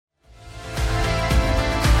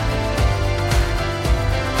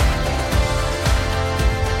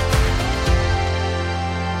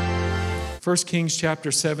1 Kings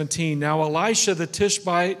chapter 17. Now Elisha the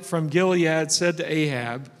Tishbite from Gilead said to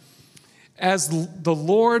Ahab, "As the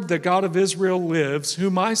Lord, the God of Israel lives,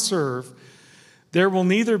 whom I serve, there will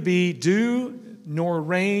neither be dew nor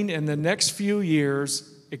rain in the next few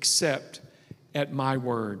years except at my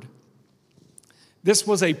word." This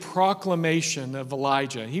was a proclamation of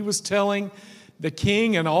Elijah. He was telling the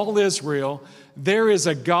king and all Israel, there is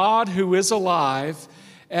a God who is alive.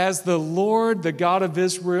 As the Lord, the God of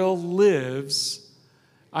Israel lives,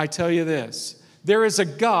 I tell you this, there is a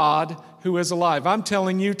God who is alive. I'm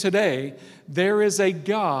telling you today, there is a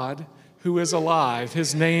God who is alive.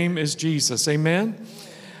 His name is Jesus. Amen?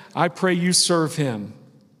 I pray you serve him.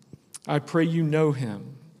 I pray you know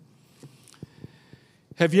him.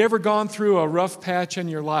 Have you ever gone through a rough patch in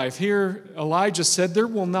your life? Here, Elijah said, there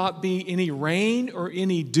will not be any rain or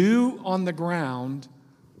any dew on the ground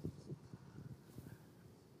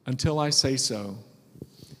until I say so.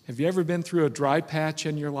 Have you ever been through a dry patch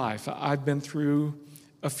in your life? I've been through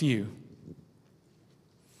a few.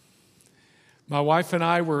 My wife and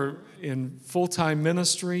I were in full-time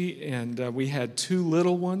ministry, and we had 2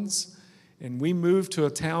 little ones, and we moved to a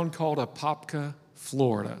town called Apopka,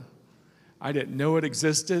 Florida. I didn't know it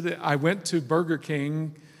existed. I went to Burger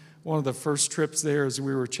King, one of the first trips there as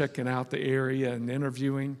we were checking out the area and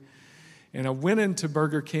interviewing. And I went into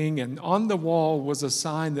Burger King, and on the wall was a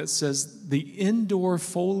sign that says, "The indoor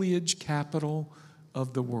foliage capital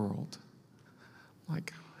of the world."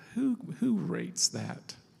 Like, who rates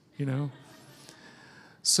that, you know?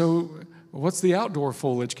 So what's the outdoor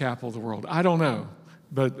foliage capital of the world? I don't know,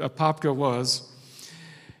 but Apopka was.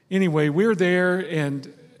 Anyway, we're there,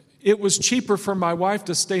 and it was cheaper for my wife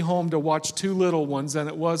to stay home to watch 2 little ones than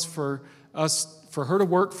it was for her to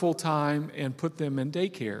work full time and put them in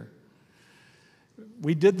daycare.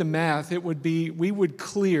 We did the math. We would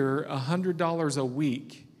clear $100 a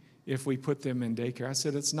week if we put them in daycare. I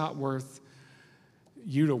said, it's not worth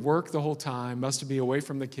you to work the whole time, must be away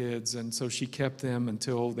from the kids. And so she kept them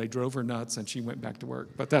until they drove her nuts and she went back to work.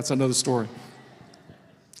 But that's another story.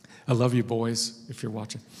 I love you, boys, if you're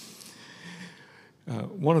watching.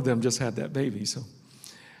 One of them just had that baby.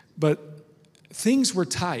 But things were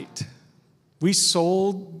tight. We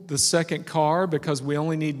sold the second car because we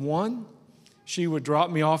only need one. She would drop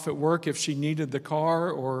me off at work if she needed the car,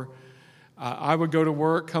 or I would go to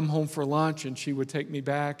work, come home for lunch, and she would take me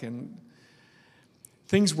back. And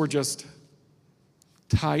things were just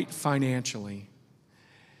tight financially.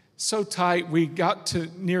 So tight, we got to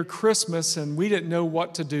near Christmas, and we didn't know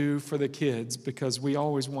what to do for the kids because we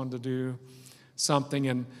always wanted to do something.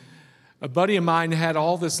 And a buddy of mine had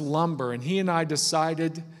all this lumber, and he and I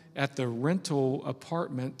decided at the rental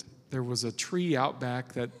apartment there was a tree out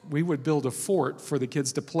back that we would build a fort for the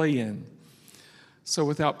kids to play in. So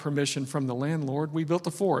without permission from the landlord, we built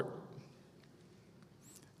a fort.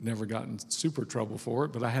 Never got in super trouble for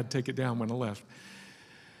it, but I had to take it down when I left.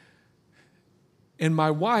 And my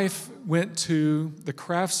wife went to the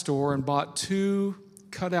craft store and bought 2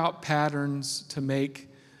 cutout patterns to make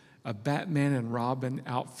a Batman and Robin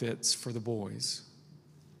outfits for the boys.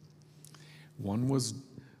 One was,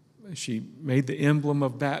 she made the emblem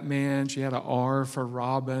of Batman. She had an R for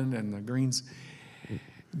Robin and the greens.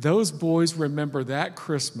 Those boys remember that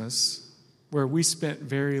Christmas, where we spent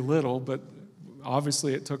very little, but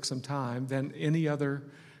obviously it took some time, than any other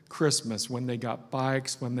Christmas, when they got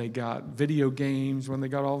bikes, when they got video games, when they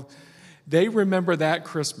got all. They remember that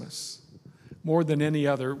Christmas more than any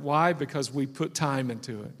other. Why? Because we put time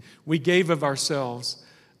into it. We gave of ourselves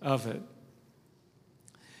of it.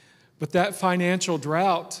 But that financial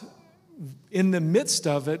drought, in the midst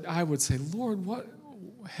of it, I would say, Lord, what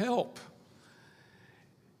help?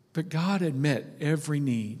 But God had met every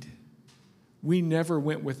need. We never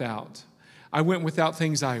went without. I went without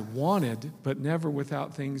things I wanted, but never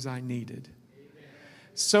without things I needed.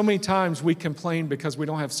 So many times we complain because we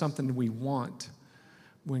don't have something we want,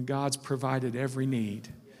 when God's provided every need.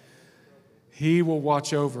 He will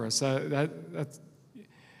watch over us. That's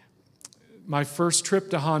my first trip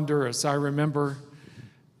to Honduras. I remember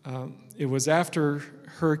it was after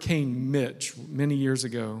Hurricane Mitch many years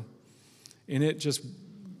ago, and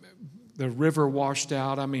the river washed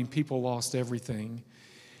out. I mean, people lost everything.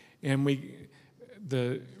 And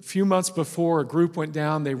the few months before, a group went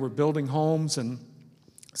down. They were building homes, and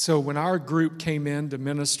so when our group came in to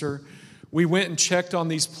minister, we went and checked on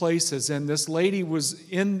these places, and this lady was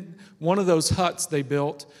in one of those huts they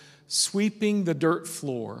built, sweeping the dirt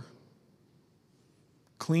floor,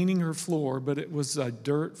 cleaning her floor, but it was a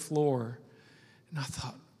dirt floor. And I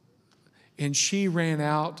thought, and she ran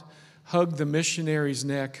out, hugged the missionary's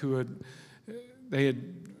neck they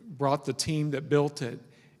had brought the team that built it,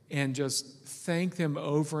 and just thank them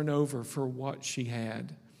over and over for what she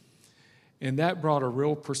had. And that brought a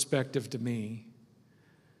real perspective to me,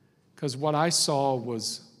 because what I saw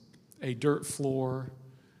was a dirt floor,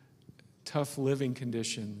 tough living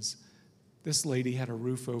conditions. This lady had a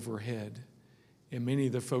roof over her head, and many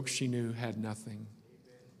of the folks she knew had nothing.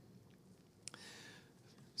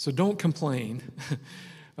 So don't complain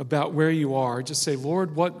about where you are. Just say,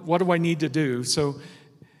 Lord, what do I need to do? So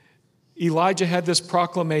Elijah had this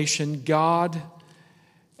proclamation, God,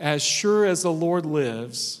 as sure as the Lord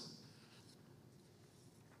lives,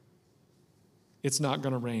 it's not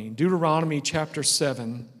going to rain. Deuteronomy chapter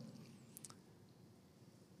 7,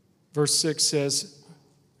 verse 6 says,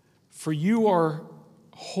 for you are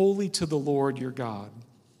holy to the Lord your God.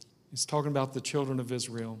 He's talking about the children of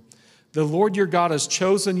Israel. The Lord your God has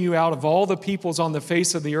chosen you out of all the peoples on the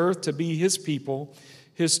face of the earth to be his people,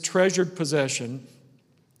 his treasured possession.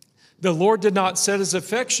 The Lord did not set his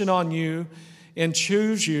affection on you and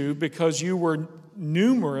choose you because you were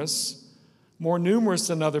numerous, more numerous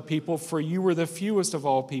than other people, for you were the fewest of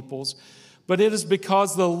all peoples. But it is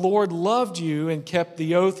because the Lord loved you and kept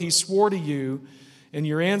the oath he swore to you and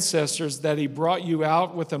your ancestors that he brought you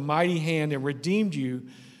out with a mighty hand and redeemed you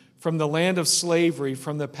from the land of slavery,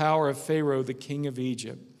 from the power of Pharaoh, the king of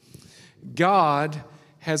Egypt. God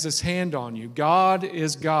has his hand on you. God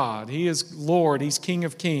is God. He is Lord. He's King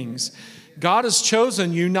of Kings. God has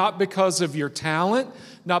chosen you not because of your talent,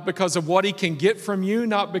 not because of what he can get from you,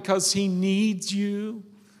 not because he needs you.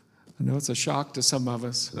 I know it's a shock to some of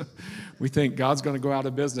us. We think God's going to go out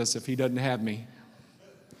of business if he doesn't have me.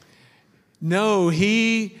 No,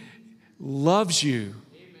 he loves you.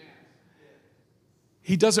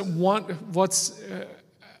 He doesn't want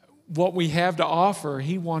what we have to offer.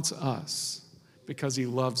 He wants us because he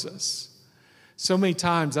loves us. So many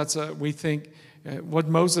times we think, what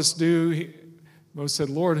Moses do? Moses said,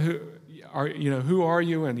 Lord, who are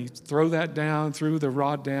you? And he threw the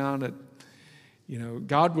rod down.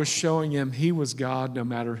 God was showing him he was God no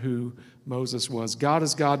matter who Moses was. God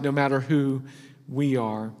is God no matter who we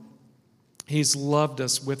are. He's loved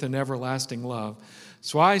us with an everlasting love.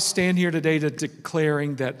 So I stand here today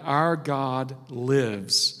declaring that our God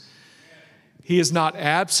lives. He is not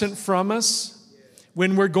absent from us.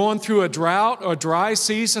 When we're going through a drought, a dry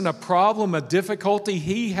season, a problem, a difficulty,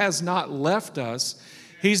 he has not left us.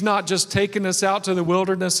 He's not just taken us out to the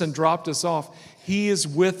wilderness and dropped us off. He is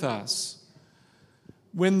with us.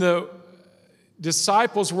 When the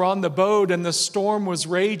disciples were on the boat and the storm was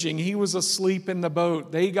raging, he was asleep in the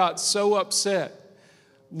boat. They got so upset.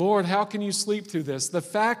 Lord, how can you sleep through this? The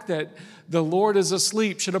fact that the Lord is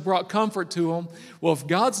asleep should have brought comfort to them. Well, if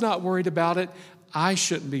God's not worried about it, I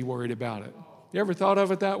shouldn't be worried about it. You ever thought of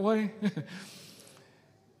it that way?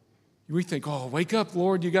 We think, oh, wake up,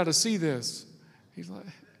 Lord, you got to see this. He's like,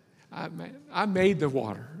 I made the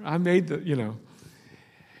water. I made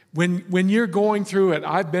When you're going through it,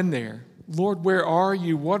 I've been there. Lord, where are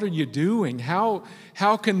you? What are you doing? How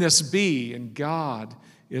can this be? And God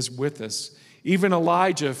is with us. Even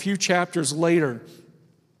Elijah, a few chapters later,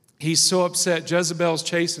 he's so upset. Jezebel's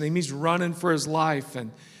chasing him. He's running for his life.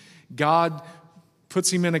 And God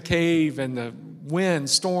puts him in a cave, and the wind,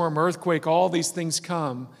 storm, earthquake, all these things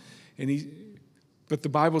come. But the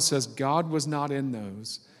Bible says God was not in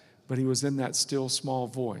those, but he was in that still small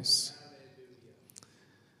voice.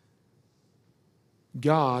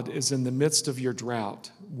 God is in the midst of your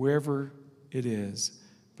drought, wherever it is.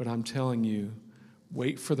 But I'm telling you,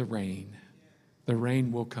 wait for the rain. The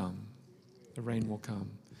rain will come. The rain will come.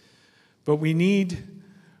 But he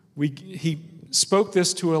spoke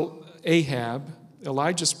this to Ahab.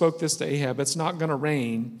 Elijah spoke this to Ahab. It's not going to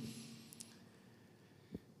rain.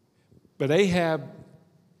 But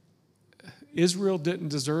Israel didn't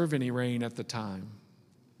deserve any rain at the time.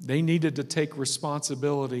 They needed to take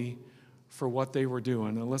responsibility for what they were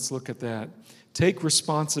doing. And let's look at that. Take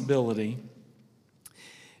responsibility.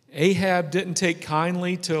 Ahab didn't take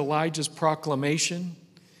kindly to Elijah's proclamation.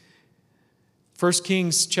 1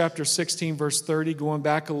 Kings chapter 16, verse 30, going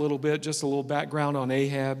back a little bit, just a little background on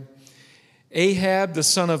Ahab. Ahab, the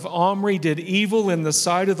son of Omri, did evil in the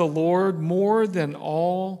sight of the Lord more than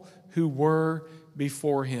all who were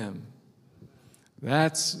before him.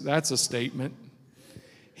 That's a statement.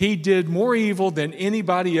 He did more evil than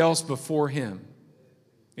anybody else before him,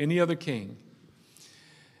 any other king.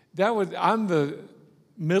 I'm the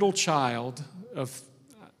middle child of,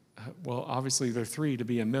 well, obviously there are three to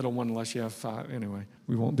be a middle one unless you have five. Anyway,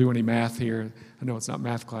 we won't do any math here. I know it's not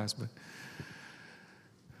math class, but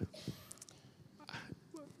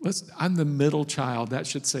I'm the middle child. That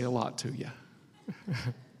should say a lot to you.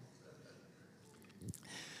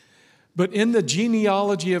 But in the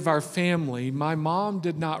genealogy of our family, my mom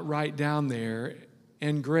did not write down there,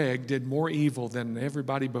 and Greg did more evil than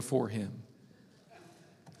everybody before him.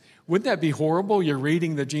 Wouldn't that be horrible? You're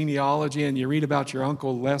reading the genealogy and you read about your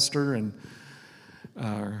Uncle Lester and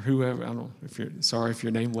whoever. I don't know if you're sorry if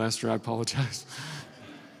you're named Lester, I apologize.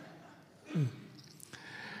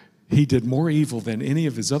 He did more evil than any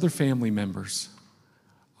of his other family members.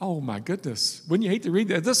 Oh my goodness. Wouldn't you hate to read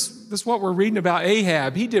that? This is what we're reading about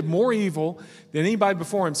Ahab. He did more evil than anybody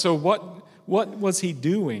before him. So what was he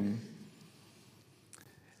doing?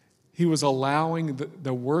 He was allowing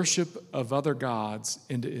the worship of other gods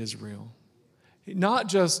into Israel. Not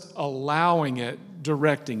just allowing it,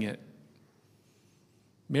 directing it.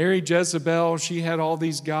 Mary Jezebel, she had all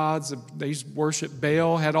these gods. They worshiped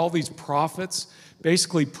Baal, had all these prophets,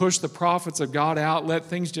 basically pushed the prophets of God out, let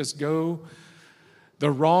things just go the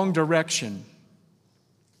wrong direction.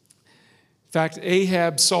 In fact,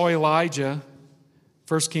 Ahab saw Elijah,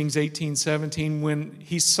 1 Kings 18:17. When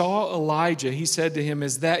he saw Elijah, he said to him,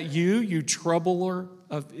 "Is that you, you troubler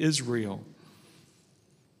of Israel?"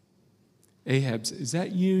 Ahab, is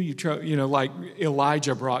that you? Like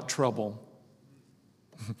Elijah brought trouble.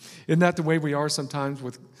 Isn't that the way we are sometimes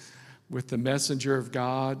with the messenger of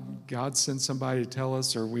God? God sends somebody to tell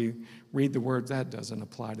us, or we read the word, that doesn't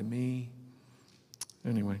apply to me.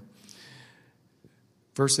 Anyway,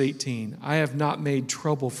 verse 18, "I have not made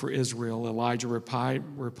trouble for Israel," Elijah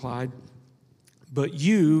replied, "but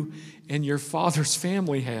you and your father's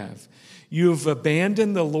family have. You have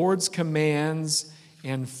abandoned the Lord's commands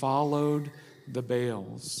and followed the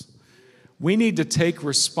Baals." We need to take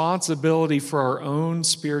responsibility for our own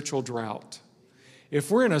spiritual drought. If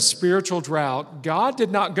we're in a spiritual drought, God did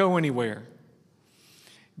not go anywhere.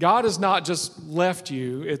 God has not just left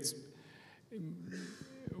you.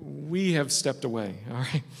 We have stepped away, all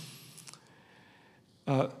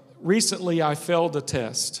right? Recently, I failed a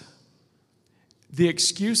test. The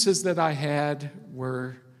excuses that I had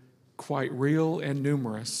were quite real and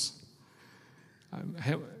numerous.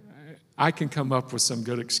 I can come up with some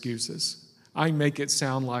good excuses. I make it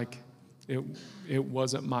sound like it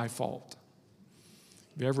wasn't my fault.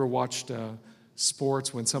 Have you ever watched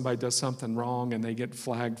sports when somebody does something wrong and they get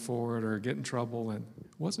flagged for it or get in trouble, and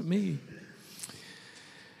it wasn't me?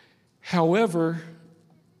 However,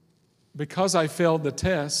 because I failed the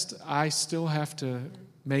test, I still have to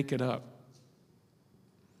make it up.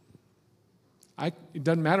 It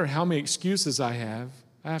doesn't matter how many excuses I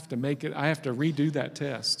have to make it. I have to redo that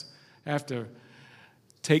test. I have to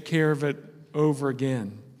take care of it over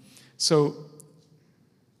again. So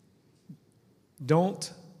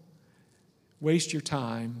don't waste your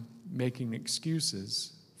time making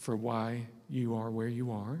excuses for why you are where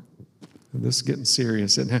you are. This is getting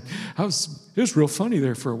serious, isn't it? It was real funny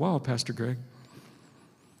there for a while, Pastor Greg.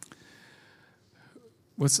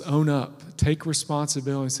 Let's own up. Take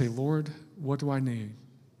responsibility and say, "Lord, what do I need?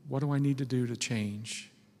 What do I need to do to change?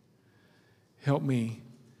 Help me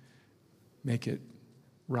make it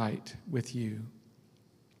right with you."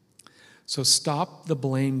 So stop the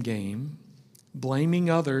blame game. Blaming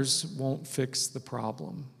others won't fix the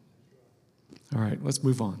problem. All right, let's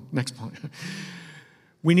move on. Next point.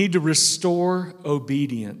 We need to restore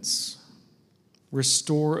obedience.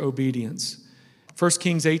 Restore obedience. 1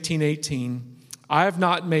 Kings 18:18. "I have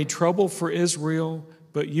not made trouble for Israel,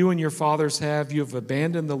 but you and your fathers have. You have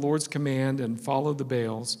abandoned the Lord's command and followed the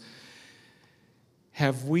Baals.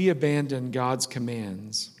 Have we abandoned God's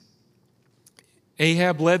commands?"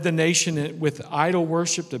 Ahab led the nation with idol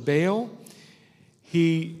worship to Baal.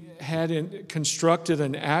 He had constructed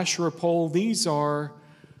an Asherah pole. These are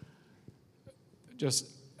just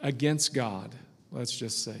against God, let's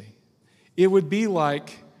just say. It would be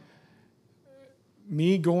like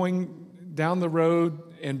me going down the road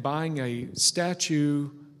and buying a statue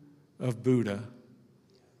of Buddha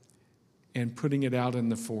and putting it out in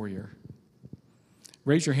the foyer.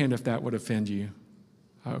 Raise your hand if that would offend you.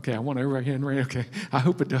 Okay, I want every hand raised. Okay, I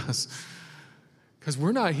hope it does. Because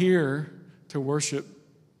we're not here to worship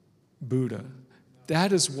Buddha.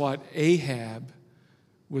 That is what Ahab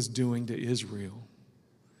was doing to Israel.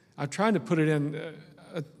 I'm trying to put it in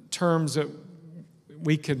terms that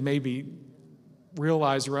we could maybe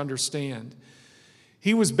realize or understand.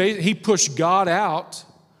 He pushed God out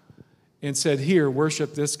and said, "Here,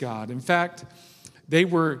 worship this God." In fact, they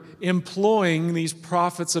were employing these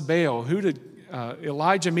prophets of Baal. Who did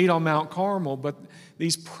Elijah meet on Mount Carmel? But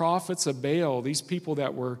these prophets of Baal, these people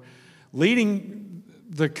that were leading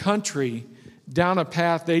the country down a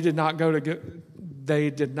path they did not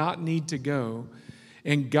need to go.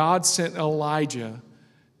 And God sent Elijah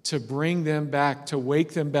to bring them back, to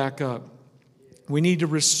wake them back up. We need to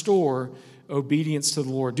restore obedience to the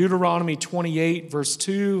Lord. Deuteronomy 28, verse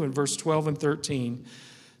 2 and verse 12 and 13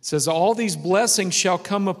 says, all these blessings shall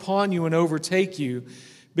come upon you and overtake you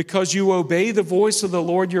because you obey the voice of the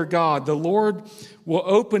Lord your God. The Lord will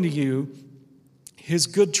open to you his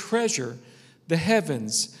good treasure, the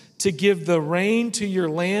heavens, to give the rain to your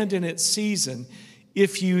land in its season,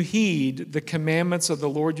 if you heed the commandments of the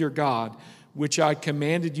Lord your God, which I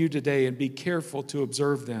commanded you today, and be careful to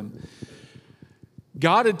observe them.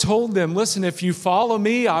 God had told them, listen, if you follow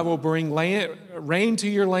me, I will bring rain to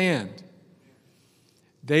your land.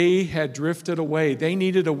 They had drifted away. They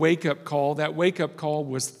needed a wake-up call. That wake-up call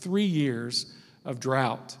was 3 years of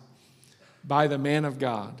drought by the man of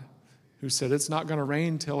God who said, it's not going to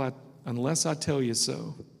rain unless I tell you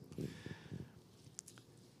so.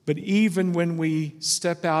 But even when we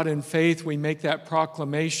step out in faith, we make that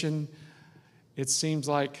proclamation, it seems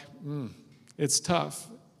like it's tough.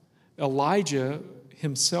 Elijah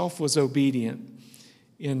himself was obedient.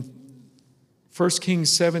 In 1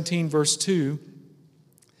 Kings 17, verse 2,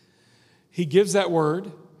 he gives that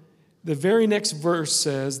word. The very next verse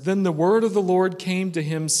says, then the word of the Lord came to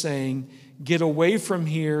him, saying, get away from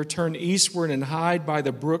here, turn eastward, and hide by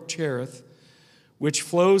the brook Cherith, which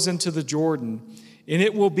flows into the Jordan. And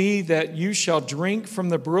it will be that you shall drink from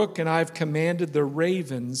the brook, and I have commanded the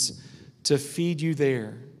ravens to feed you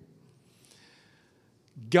there.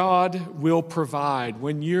 God will provide.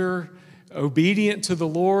 When you're obedient to the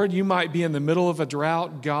Lord, you might be in the middle of a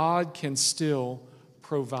drought. God can still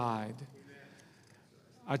provide.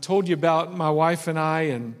 I told you about my wife and I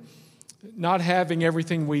and not having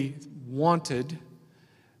everything we wanted.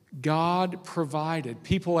 God provided.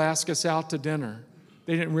 People ask us out to dinner.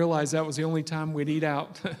 They didn't realize that was the only time we'd eat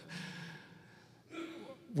out.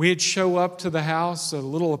 We'd show up to the house, a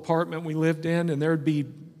little apartment we lived in, and there'd be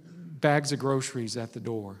bags of groceries at the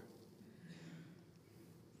door.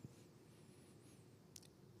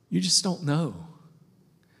 You just don't know.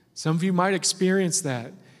 Some of you might experience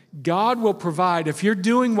that. God will provide. If you're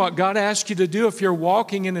doing what God asked you to do, if you're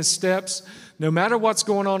walking in his steps, no matter what's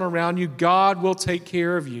going on around you, God will take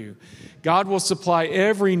care of you. God will supply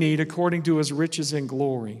every need according to his riches and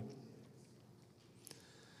glory.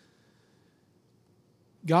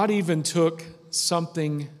 God even took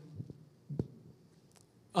something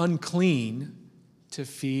unclean to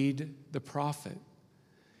feed the prophet.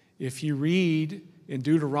 If you read in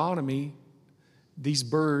Deuteronomy, these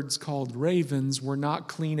birds called ravens were not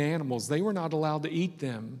clean animals. They were not allowed to eat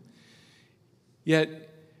them. Yet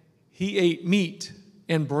he ate meat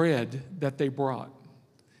and bread that they brought.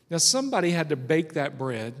 Now somebody had to bake that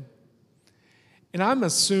bread, and I'm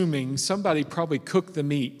assuming somebody probably cooked the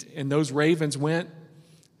meat, and those ravens went,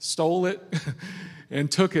 stole it,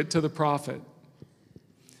 and took it to the prophet.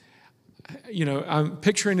 You know, I'm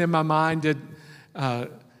picturing in my mind,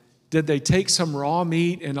 did they take some raw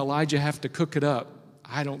meat and Elijah have to cook it up?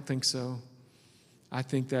 I don't think so. I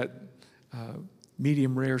think that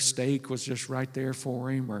medium rare steak was just right there for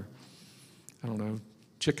him, or I don't know,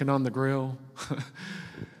 chicken on the grill.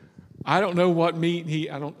 I don't know what meat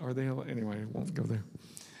anyway, won't go there.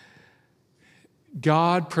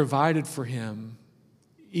 God provided for him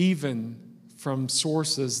even from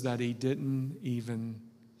sources that he didn't even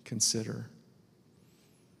consider.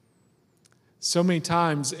 So many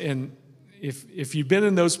times, and if you've been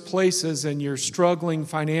in those places and you're struggling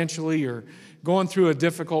financially or going through a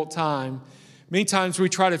difficult time, many times we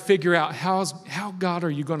try to figure out how God are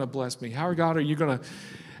you going to bless me? How God are you going to,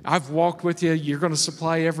 I've walked with you, you're going to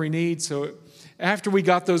supply every need. So after we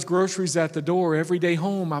got those groceries at the door, every day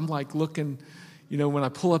home, I'm like looking, when I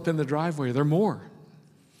pull up in the driveway, there are more.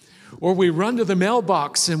 Or we run to the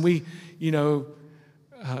mailbox and we,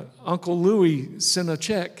 Uncle Louie sent a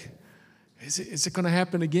check. Is it going to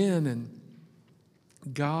happen again? And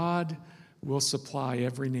God will supply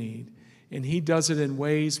every need. And he does it in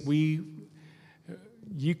ways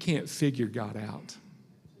you can't figure God out.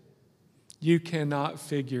 You cannot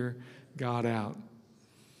figure God out.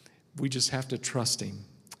 We just have to trust him.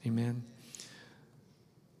 Amen.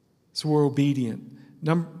 So we're obedient.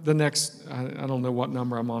 The next, I don't know what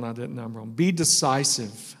number I'm on. I didn't number them. Be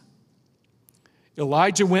decisive.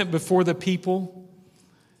 Elijah went before the people.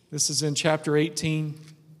 This is in chapter 18.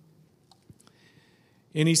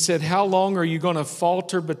 And he said, how long are you going to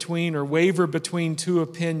falter between or waver between two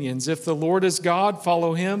opinions? If the Lord is God,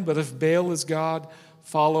 follow him. But if Baal is God,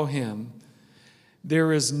 follow him.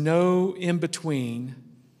 There is no in between.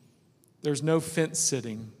 There's no fence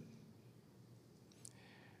sitting.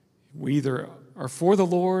 We either are for the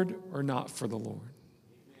Lord or not for the Lord.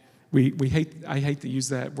 I hate to use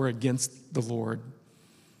that. We're against the Lord.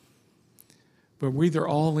 But we're either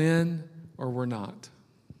all in or we're not.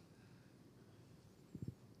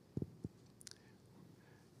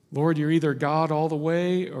 Lord, you're either God all the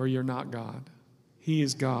way or you're not God. He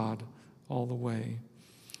is God all the way.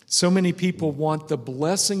 So many people want the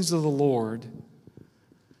blessings of the Lord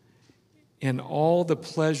and all the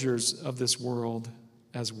pleasures of this world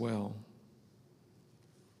as well.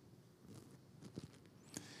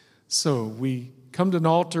 So we come to an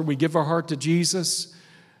altar, we give our heart to Jesus.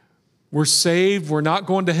 We're saved, we're not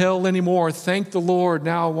going to hell anymore. Thank the Lord,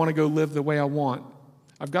 now I want to go live the way I want.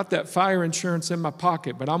 I've got that fire insurance in my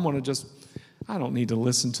pocket, but I'm going to I don't need to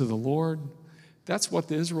listen to the Lord. That's what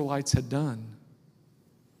the Israelites had done.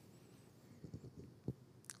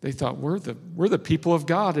 They thought, we're the people of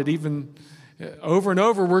God. It even, over and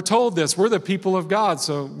over, we're told this. We're the people of God,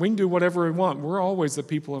 so we can do whatever we want. We're always the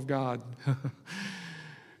people of God.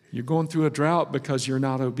 You're going through a drought because you're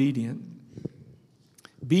not obedient.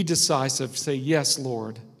 Be decisive. Say, yes,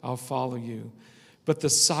 Lord, I'll follow you. But the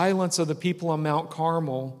silence of the people on Mount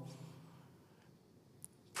Carmel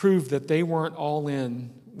proved that they weren't all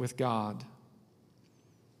in with God.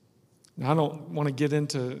 Now, I don't want to get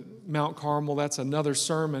into Mount Carmel. That's another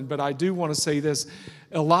sermon. But I do want to say this.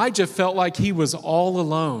 Elijah felt like he was all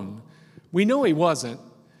alone. We know he wasn't.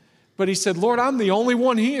 But he said, Lord, I'm the only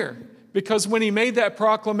one here. Because when he made that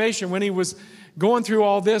proclamation, when he was going through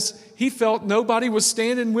all this, he felt nobody was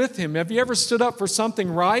standing with him. Have you ever stood up for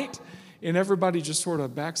something right and everybody just sort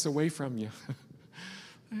of backs away from you?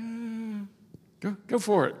 Go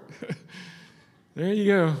for it. There you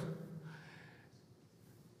go.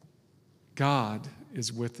 God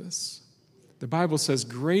is with us. The Bible says,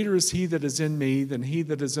 greater is he that is in me than he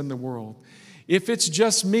that is in the world. If it's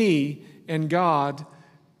just me and God,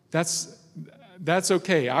 that's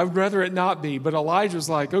okay. I would rather it not be. But Elijah's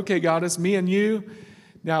like, okay, God, it's me and you.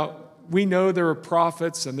 Now, we know there are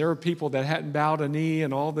prophets and there are people that hadn't bowed a knee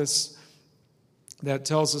and all this that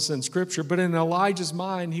tells us in Scripture. But in Elijah's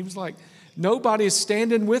mind, he was like, nobody is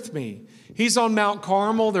standing with me. He's on Mount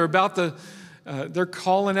Carmel. They're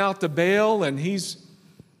calling out to Baal, and it's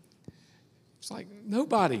like,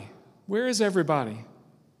 nobody. Where is everybody?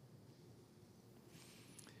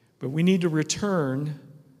 But we need to return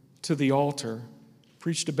to the altar.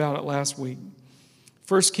 Preached about it last week.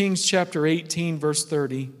 1 Kings chapter 18, verse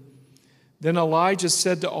 30. Then Elijah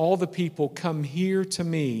said to all the people, come here to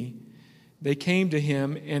me. They came to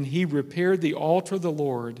him, and he repaired the altar of the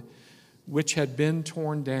Lord, which had been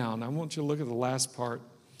torn down. I want you to look at the last part.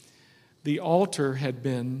 The altar had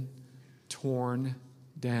been torn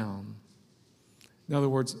down. In other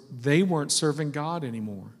words, they weren't serving God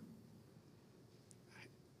anymore.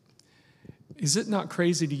 Is it not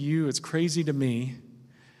crazy to you? It's crazy to me.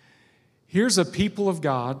 Here's a people of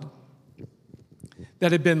God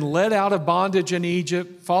that had been led out of bondage in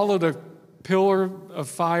Egypt, followed a pillar of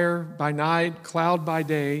fire by night, cloud by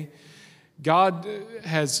day. God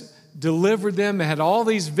has delivered them. They had all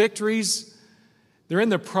these victories. They're in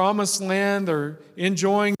the promised land. They're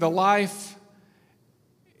enjoying the life.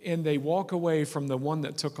 And they walk away from the one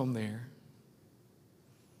that took them there.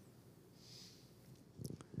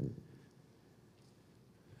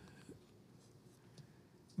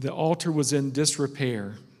 The altar was in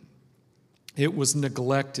disrepair. It was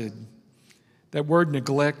neglected. That word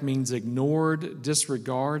neglect means ignored,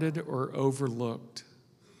 disregarded, or overlooked.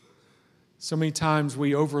 So many times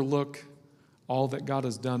we overlook all that God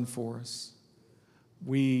has done for us.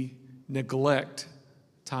 We neglect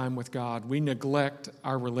time with God. We neglect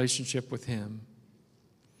our relationship with Him.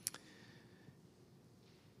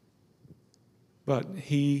 But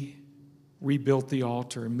He rebuilt the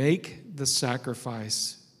altar. Make the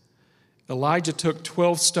sacrifice. Elijah took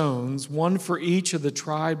 12 stones, one for each of the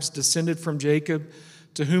tribes descended from Jacob,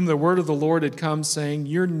 to whom the word of the Lord had come, saying,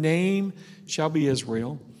 your name shall be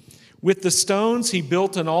Israel. With the stones he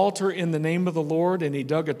built an altar in the name of the Lord, and he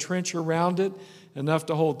dug a trench around it, enough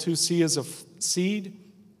to hold 2 seahs of seed.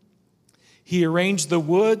 He arranged the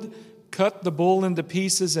wood, cut the bull into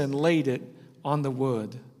pieces, and laid it on the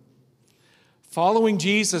wood. Following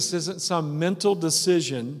Jesus isn't some mental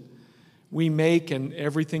decision we make and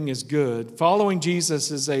everything is good. Following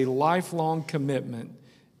Jesus is a lifelong commitment,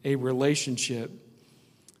 a relationship,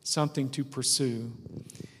 something to pursue.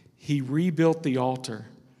 He rebuilt the altar.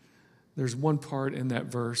 There's one part in that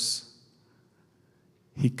verse.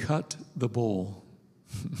 He cut the bull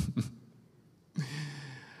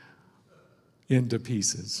into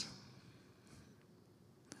pieces.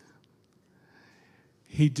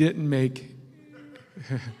 He didn't make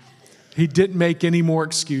any more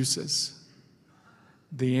excuses.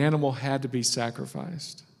 The animal had to be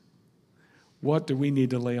sacrificed. What do we need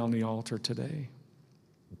to lay on the altar today?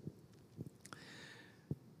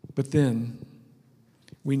 But then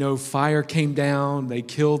we know fire came down. They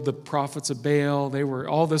killed the prophets of Baal.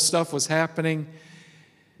 All this stuff was happening.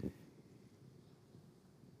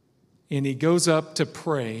 And he goes up to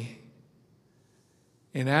pray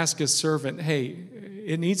and ask his servant, hey,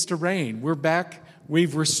 it needs to rain. We're back.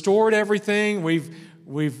 We've restored everything.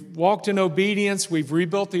 We've walked in obedience. We've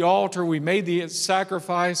rebuilt the altar. We made the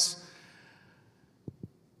sacrifice.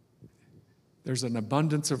 There's an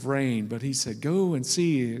abundance of rain. But he said, go and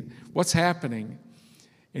see what's happening.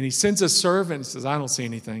 And he sends a servant and says, I don't see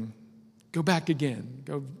anything. Go back again.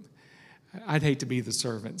 Go. I'd hate to be the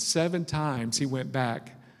servant. 7 times he went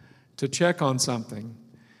back to check on something.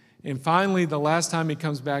 And finally, the last time he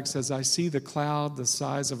comes back, says, I see the cloud the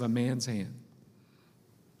size of a man's hand.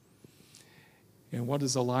 And what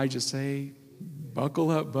does Elijah say?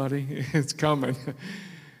 Buckle up, buddy. It's coming.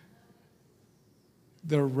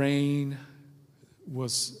 The rain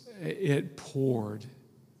it poured.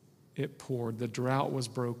 It poured. The drought was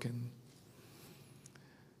broken.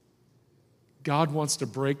 God wants to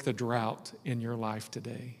break the drought in your life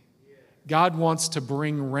today. God wants to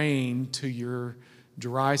bring rain to your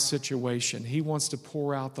dry situation. He wants to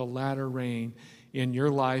pour out the latter rain in your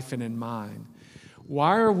life and in mine.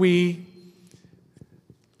 Why are we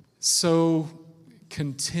so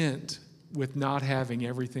content with not having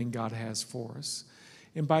everything God has for us?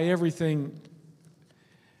 And by everything,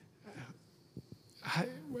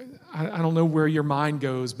 I don't know where your mind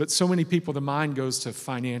goes, but so many people, the mind goes to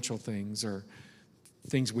financial things or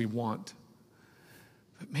things we want.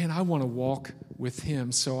 But man, I want to walk with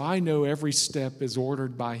Him, so I know every step is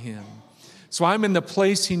ordered by Him. So I'm in the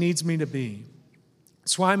place He needs me to be.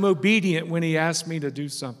 So I'm obedient when He asks me to do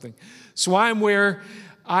something. So I'm where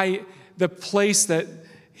the place that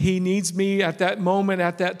He needs me at that moment,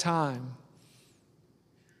 at that time.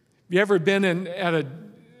 Have you ever been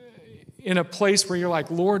in a place where you're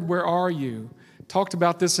like, Lord, where are you? Talked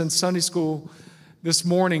about this in Sunday school this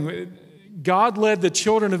morning. God led the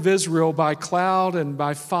children of Israel by cloud and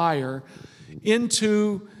by fire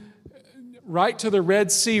right to the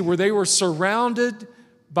Red Sea, where they were surrounded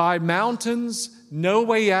by mountains, no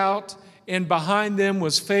way out, and behind them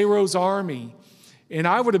was Pharaoh's army. And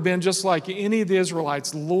I would have been just like any of the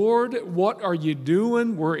Israelites. Lord, what are you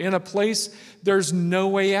doing? We're in a place, there's no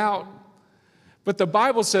way out. But the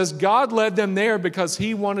Bible says God led them there because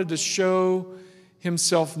He wanted to show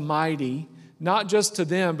Himself mighty, not just to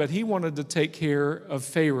them, but He wanted to take care of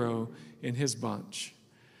Pharaoh and his bunch.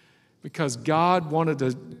 Because God wanted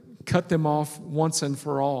to cut them off once and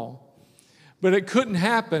for all. But it couldn't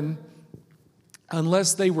happen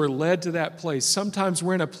unless they were led to that place. Sometimes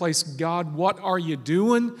we're in a place, God, what are you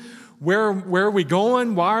doing? Where are we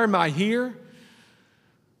going? Why am I here?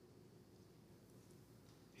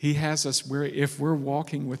 He has us where, if we're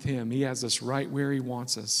walking with Him, He has us right where He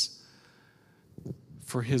wants us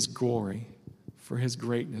for His glory, for His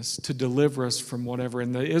greatness, to deliver us from whatever.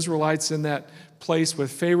 And the Israelites in that place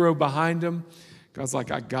with Pharaoh behind them, God's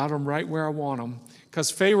like, I got them right where I want them.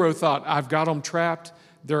 Because Pharaoh thought, I've got them trapped,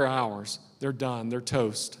 they're ours. They're done. They're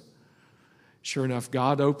toast. Sure enough,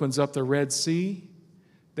 God opens up the Red Sea.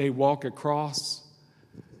 They walk across.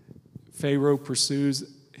 Pharaoh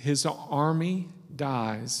pursues. His army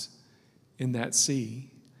dies in that sea.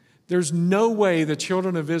 There's no way the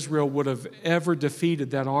children of Israel would have ever defeated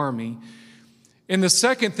that army. And the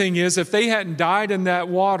second thing is, if they hadn't died in that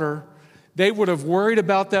water, they would have worried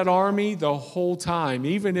about that army the whole time.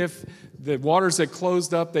 Even if the waters had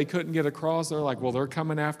closed up, they couldn't get across. They're like, well, they're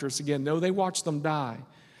coming after us again. No, they watched them die.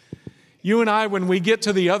 You and I, when we get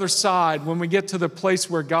to the other side, when we get to the place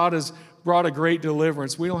where God has brought a great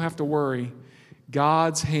deliverance, we don't have to worry.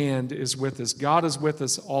 God's hand is with us. God is with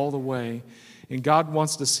us all the way. And God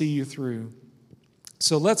wants to see you through.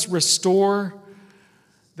 So let's restore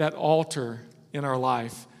that altar in our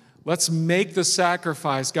life. Let's make the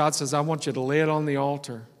sacrifice. God says, I want you to lay it on the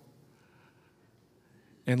altar.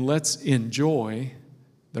 And let's enjoy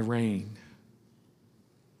the rain.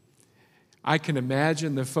 I can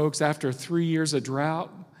imagine the folks after 3 years of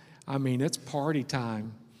drought. I mean, it's party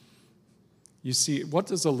time. You see, what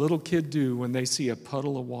does a little kid do when they see a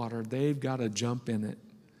puddle of water? They've got to jump in it.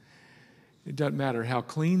 It doesn't matter how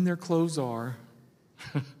clean their clothes are.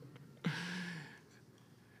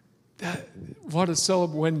 What a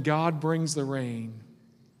celebration. When God brings the rain,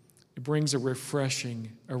 it brings a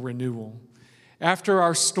refreshing, a renewal. After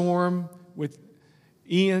our storm with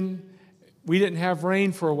Ian, we didn't have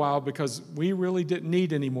rain for a while because we really didn't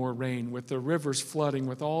need any more rain with the rivers flooding,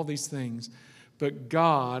 with all these things. But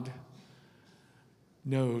God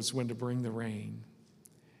knows when to bring the rain.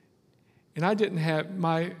 And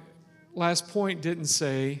my last point didn't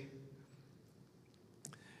say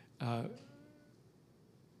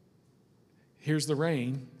here's the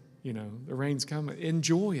rain, the rain's coming.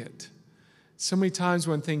 Enjoy it. So many times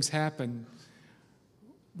when things happen,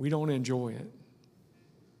 we don't enjoy it.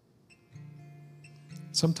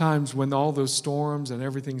 Sometimes when all those storms and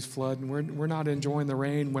everything's flooding, we're not enjoying the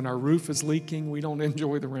rain. When our roof is leaking, we don't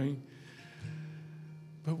enjoy the rain.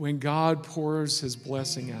 But when God pours His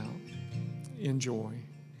blessing out, enjoy.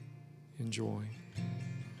 Enjoy.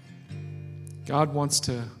 God wants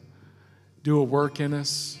to do a work in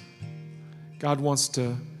us. God wants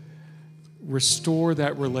to restore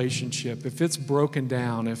that relationship. If it's broken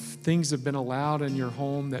down, if things have been allowed in your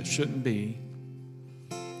home that shouldn't be,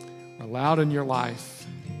 or allowed in your life,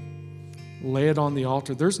 lay it on the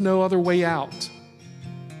altar. There's no other way out.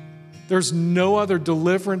 There's no other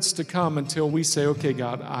deliverance to come until we say, okay,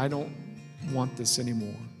 God, I don't want this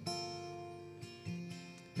anymore.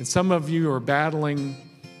 And some of you are battling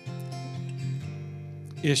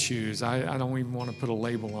issues. I don't even want to put a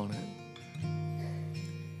label on it.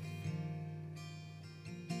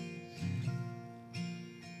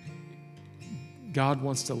 God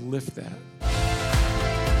wants to lift that.